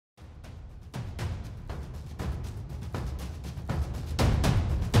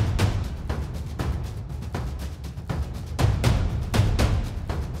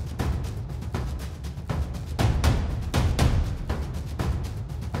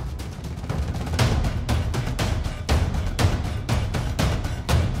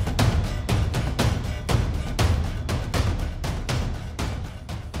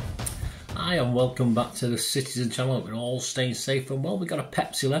and welcome back to the Citizen channel. We're all staying safe and well. We've got a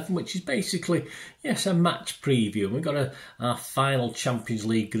Pepsi 11, which is basically, yes, a match preview. We've got our final Champions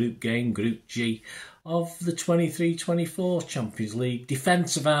League group game, Group G, of the 23-24 Champions League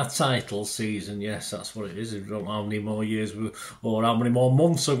defence of our title season. Yes, that's what it is. I don't know how many more years or how many more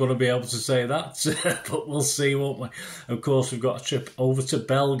months I'm going to be able to say that, but we'll see, won't we? Of course, we've got a trip over to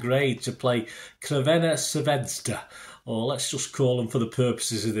Belgrade to play Crvena Zvezda. Or let's just call them, for the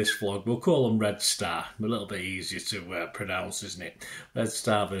purposes of this vlog, we'll call them Red Star. A little bit easier to pronounce, isn't it? Red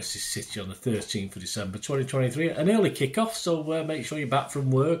Star versus City on the 13th of December 2023. An early kick-off, so make sure you're back from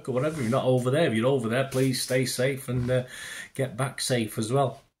work or whatever. If you're not over there, if you're over there, please stay safe and get back safe as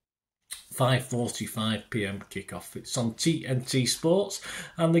well. 5:45 PM kick-off. It's on TNT Sports.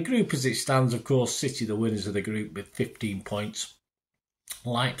 And the group as it stands, of course, City the winners of the group with 15 points.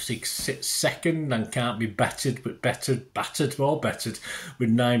 Leipzig sits second and can't be battered with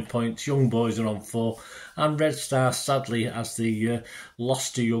 9 points. Young Boys are on 4. And Red Star, sadly, as the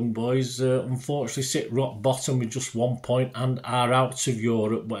lost to Young Boys, unfortunately sit rock bottom with just 1 point and are out of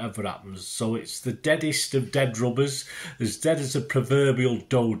Europe, whatever happens. So it's the deadest of dead rubbers, as dead as a proverbial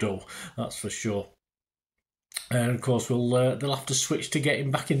dodo, that's for sure. And of course, they'll have to switch to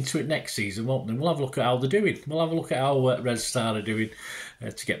getting back into it next season, won't they? We'll have a look at how they're doing. We'll have a look at how Red Star are doing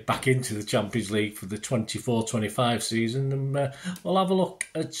to get back into the Champions League for the 24-25 season. And we'll have a look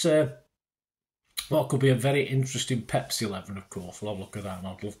at what could be a very interesting Pepsi 11, of course. We'll have a look at that, and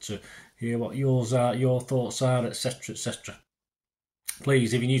I'd love to hear what yours are, your thoughts are, etc., etc.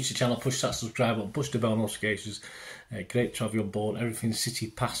 Please, if you're new to the channel, push that subscribe button, push the bell notifications. Great to have you on board. Everything City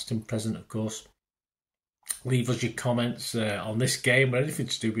past and present, of course. Leave us your comments on this game or anything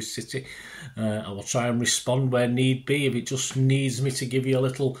to do with City. I will try and respond where need be. If it just needs me to give you a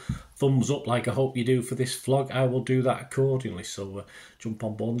little thumbs up like I hope you do for this vlog, I will do that accordingly. So jump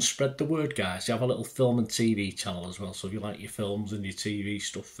on board and spread the word, guys. You have a little film and TV channel as well. So if you like your films and your TV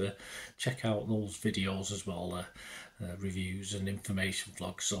stuff, check out those videos as well. Reviews and information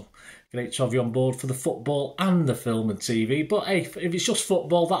vlogs. So great to have you on board for the football and the film and TV. But hey, if it's just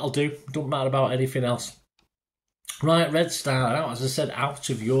football, that'll do. Don't matter about anything else. Right, Red Star out, as I said,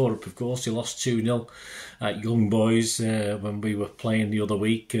 out of Europe, of course. He lost 2-0 at Young Boys when we were playing the other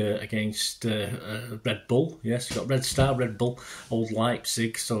week against Red Bull. Yes, you got Red Star, Red Bull, Old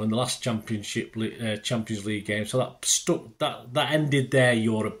Leipzig. So in the last Champions League game, so that ended their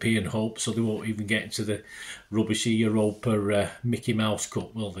European hope. So they won't even get into the rubbishy Europa Mickey Mouse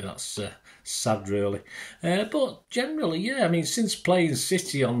Cup, will they? That's sad, really. But generally, yeah, I mean, since playing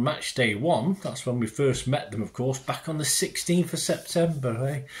City on match day 1, that's when we first met them, of course, back on the 16th of September,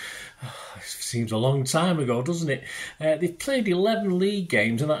 eh? Oh, it seems a long time ago, doesn't it? They've played 11 league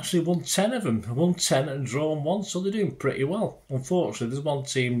games and actually won 10 of them. Won 10 and drawn 1, so they're doing pretty well. Unfortunately, there's one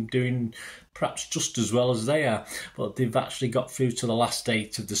team doing perhaps just as well as they are, but they've actually got through to the last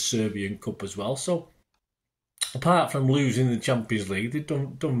 8 of the Serbian Cup as well, so apart from losing the Champions League, they've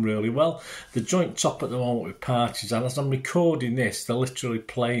done really well. The joint top at the moment with Partizan. As I'm recording this, they're literally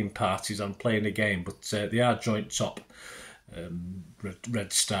playing Partizan, playing a game, but they are joint top.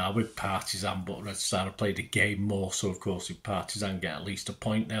 Red Star with Partizan, but Red Star have played a game more, so of course if Partizan get at least a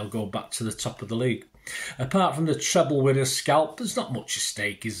point, they'll go back to the top of the league. Apart from the treble winner's scalp, there's not much at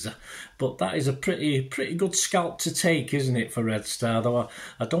stake, is there? But that is a pretty good scalp to take, isn't it, for Red Star, though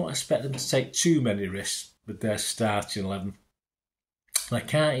I don't expect them to take too many risks with their starting 11. I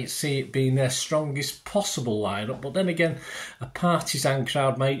can't see it being their strongest possible lineup, but then again, a Partizan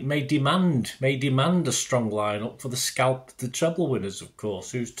crowd may demand a strong lineup for the scalp, the treble winners, of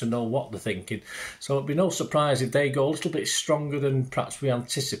course. Who's to know what they're thinking? So it'd be no surprise if they go a little bit stronger than perhaps we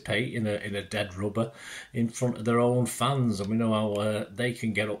anticipate in a dead rubber in front of their own fans, and we know how they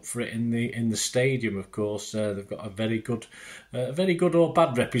can get up for it in the stadium. Of course, they've got a very good or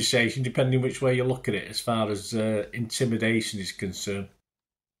bad reputation, depending which way you look at it, as far as intimidation is concerned.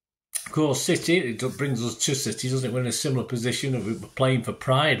 Of course, City, it brings us to City, doesn't it? We're in a similar position. We're playing for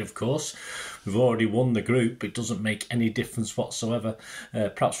pride, of course. We've already won the group. It doesn't make any difference whatsoever.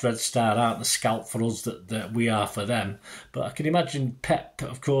 Perhaps Red Star aren't the scalp for us that we are for them. But I can imagine Pep,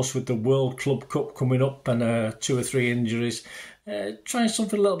 of course, with the World Club Cup coming up and 2 or 3 injuries, trying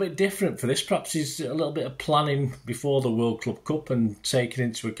something a little bit different for this. Perhaps he's a little bit of planning before the World Club Cup and taking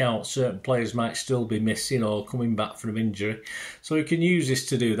into account certain players might still be missing or coming back from injury. So he can use this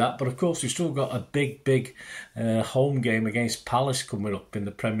to do that. But of course, we've still got a big home game against Palace coming up in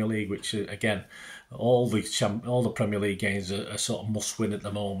the Premier League, which again, all the Premier League games are sort of must win at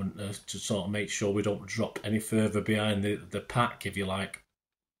the moment to sort of make sure we don't drop any further behind the pack, if you like.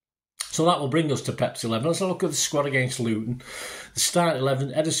 So that will bring us to Pep's 11. Let's have a look at the squad against Luton. The start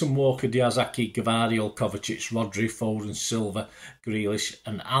 11, Edison, Walker, Diaz, Aki, Gvardiol, Kovacic, Rodri, Foden, Silva, Grealish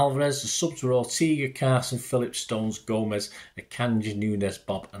and Alvarez. The subs were Ortega, Carson, Phillips, Stones, Gomez, Akanji, Nunes,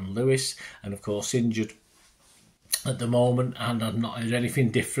 Bob and Lewis. And of course injured at the moment, and I've not heard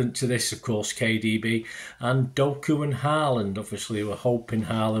anything different to this, of course, KDB and Doku and Haaland. Obviously we're hoping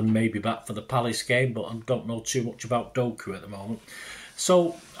Haaland may be back for the Palace game, but I don't know too much about Doku at the moment.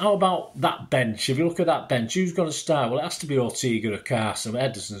 So how about that bench? If you look at that bench, who's going to start? Well, it has to be Ortega or Carson.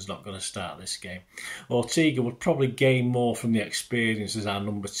 Ederson's not going to start this game. Ortega would probably gain more from the experience as our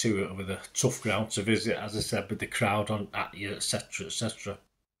number 2 with a tough ground to visit, as I said, with the crowd on at you, etc., etc.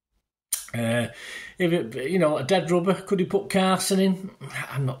 If it, a dead rubber, could he put Carson in?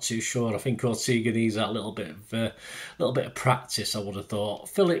 I'm not too sure. I think Ortega needs that little bit of practice, I would have thought.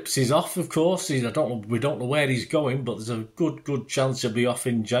 Phillips is off, of course. We don't know where he's going, but there's a good chance he'll be off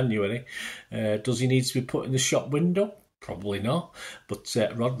in January. Does he need to be put in the shop window? Probably not. But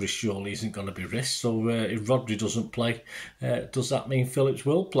Rodri surely isn't going to be risked. So if Rodri doesn't play, does that mean Phillips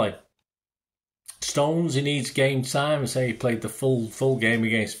will play? Stones, he needs game time. Say he played the full game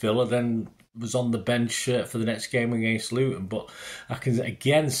against Villa, then was on the bench for the next game against Luton. But I can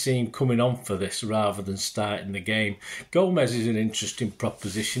again see him coming on for this rather than starting the game. Gomez is an interesting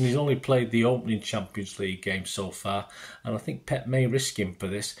proposition. He's only played the opening Champions League game so far, and I think Pep may risk him for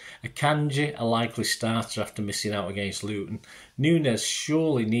this. Akanji, a likely starter after missing out against Luton. Nunes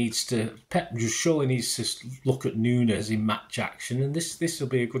surely needs to look at Nunes in match action, and this will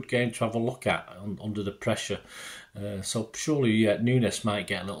be a good game to have a look at under the pressure. So surely Nunes might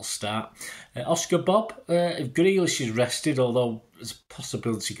get a little start. Oscar Bob, if Grealish is rested, although there's a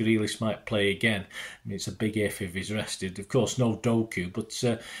possibility Grealish might play again. I mean, it's a big if he's rested. Of course, no Doku, but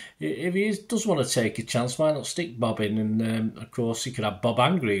if he does want to take a chance, why not stick Bob in? And of course, he could have Bob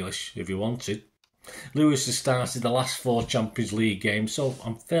and Grealish if he wanted. Lewis has started the last 4 Champions League games, so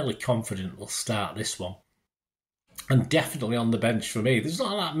I'm fairly confident we'll start this one. And definitely on the bench for me. There's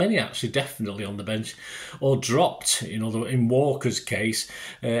not that many actually definitely on the bench or dropped. In Walker's case,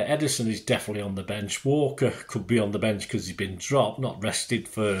 Ederson is definitely on the bench. Walker could be on the bench because he's been dropped, not rested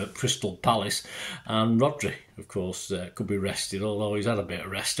for Crystal Palace. And Rodri, of course, could be rested, although he's had a bit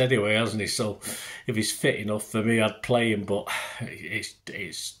of rest anyway, hasn't he? So if he's fit enough for me, I'd play him. But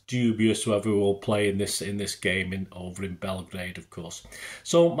it's dubious whether we'll play in this game over in Belgrade, of course.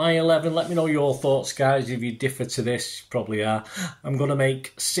 So my 11. Let me know your thoughts, guys. If you differ to this, you probably are. I'm going to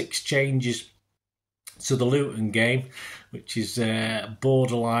make 6 changes to the Luton game, which is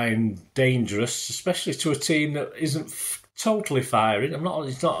borderline dangerous, especially to a team that isn't totally firing.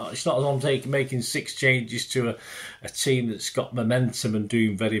 It's not as I'm making 6 changes to a team that's got momentum and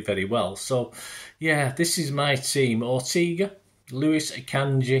doing very, very well. So yeah, this is my team: Ortega, Lewis,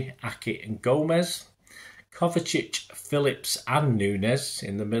 Akanji, Aki and Gomez, Kovacic, Phillips and Nunes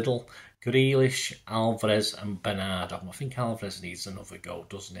in the middle, Grealish, Alvarez and Bernardo. I think Alvarez needs another go,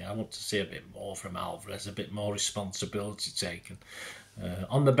 doesn't he? I want to see a bit more from Alvarez, a bit more responsibility taken.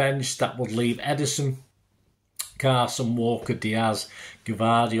 On the bench, that would leave Edison, Carson, Walker, Diaz,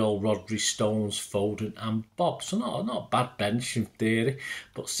 Gvardiol, Rodri, Stones, Foden and Bob. So not a bad bench in theory,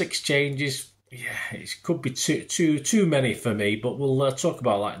 but 6 changes. Yeah, it could be too many for me, but we'll talk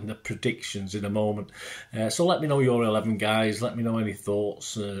about that in the predictions in a moment. So let me know your 11, guys. Let me know any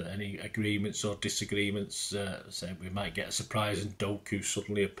thoughts, any agreements or disagreements. So we might get a surprise and Doku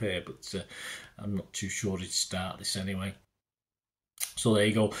suddenly appear, but I'm not too sure he'd start this anyway. So there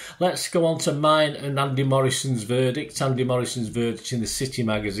you go. Let's go on to mine and Andy Morrison's verdict. Andy Morrison's verdict in the City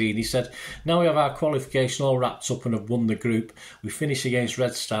magazine. He said, now we have our qualification all wrapped up and have won the group. We finish against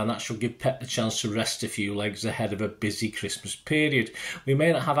Red Star and that shall give Pep the chance to rest a few legs ahead of a busy Christmas period. We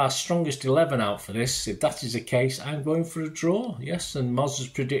may not have our strongest 11 out for this. If that is the case, I'm going for a draw. Yes, and Moz is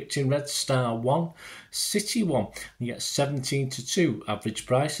predicting Red Star 1, City 1. You get 17-2 average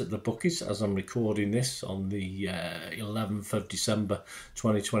price at the bookies as I'm recording this on the 11th of December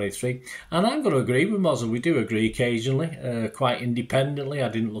 2023. And I'm going to agree with Moz. We do agree occasionally, quite independently. I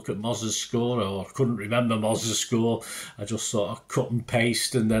didn't look at Moz's score or couldn't remember Moz's score. I just sort of cut and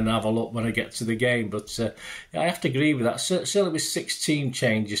paste and then have a look when I get to the game. But I have to agree with that. Certainly with 6 team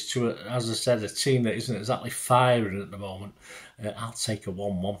changes to, as I said, a team that isn't exactly firing at the moment. I'll take a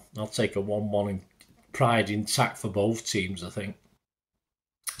 1-1. I'll take a 1-1 and pride intact for both teams, I think.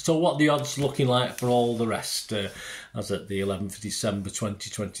 So what are the odds looking like for all the rest as at the 11th of December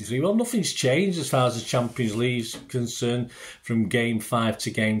 2023? Well, nothing's changed as far as the Champions League is concerned from Game 5 to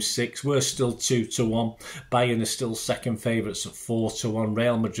Game 6. We're still 2-1. Bayern are still second favourites at 4-1.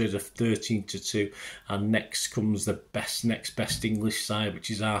 Real Madrid are 13-2. And next comes the next best English side, which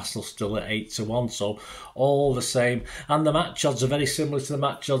is Arsenal, still at 8-1. So all the same. And the match odds are very similar to the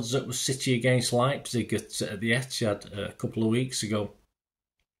match odds that was City against Leipzig at the Etihad a couple of weeks ago.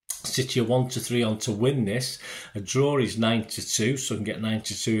 City are 1-3 on to win this. A draw is 9-2, so you can get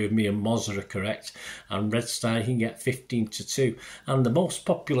 9-2 if me and Moz are correct. And Red Star, you can get 15-2. And the most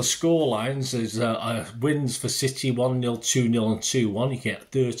popular score lines is wins for City 1-0, 2-0 and 2-1. You get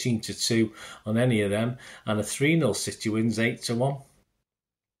 13-2 on any of them. And a 3-0 City wins 8-1.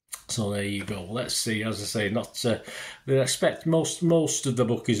 So there you go. Let's see. As I say, they expect most of the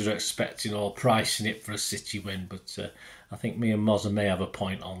bookies are expecting or pricing it for a City win, but I think me and Moza may have a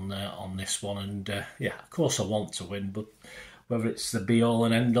point on this one. And yeah, of course I want to win, but whether it's the be all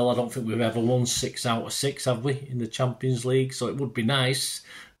and end all, I don't think we've ever won 6 out of 6, have we, in the Champions League? So it would be nice,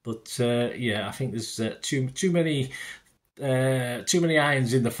 but yeah, I think there's too many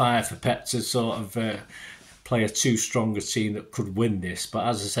irons in the fire for Pep to sort of play a too strong a team that could win this. But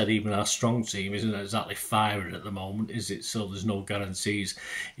as I said, even our strong team isn't exactly firing at the moment, is it? So there's no guarantees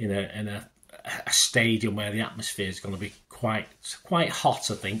in a stadium where the atmosphere is going to be quite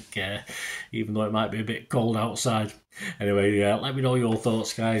hot, I think, even though it might be a bit cold outside. Anyway, let me know your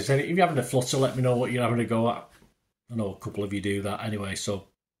thoughts, guys. If you're having a flutter, let me know what you're having a go at. I know a couple of you do that anyway, so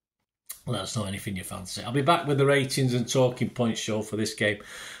let us know anything you fancy. I'll be back with the ratings and talking points show for this game,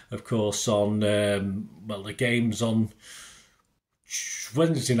 of course, on the game's on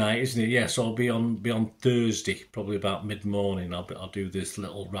Wednesday night, isn't it? Yeah, so I'll be on Thursday, probably about mid-morning. I'll do this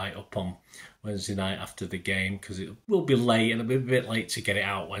little write-up on Wednesday night after the game, because it will be late, and it'll be a bit late to get it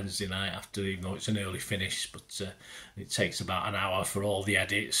out Wednesday night after, even though it's an early finish, but it takes about an hour for all the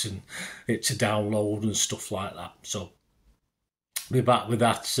edits and it to download and stuff like that. So be back with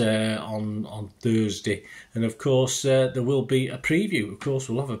that on Thursday, and of course there will be a preview. Of course,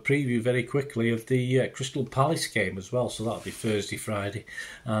 we'll have a preview very quickly of the Crystal Palace game as well, so that'll be Thursday, Friday,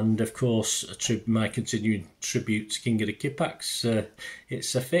 and of course my continuing tribute to King of the Kippax.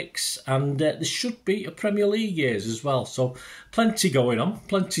 It's a fix, and there should be a Premier League years as well, so plenty going on,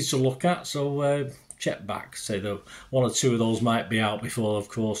 plenty to look at. So check back, say that 1 or 2 of those might be out before, of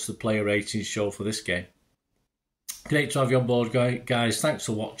course, the player ratings show for this game. Great to have you on board, guys. Thanks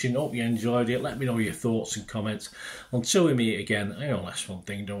for watching. Hope you enjoyed it. Let me know your thoughts and comments. Until we meet again, I know that's one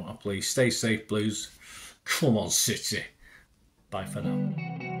thing, don't I? Please stay safe, Blues. Come on, City. Bye for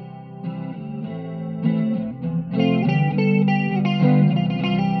now.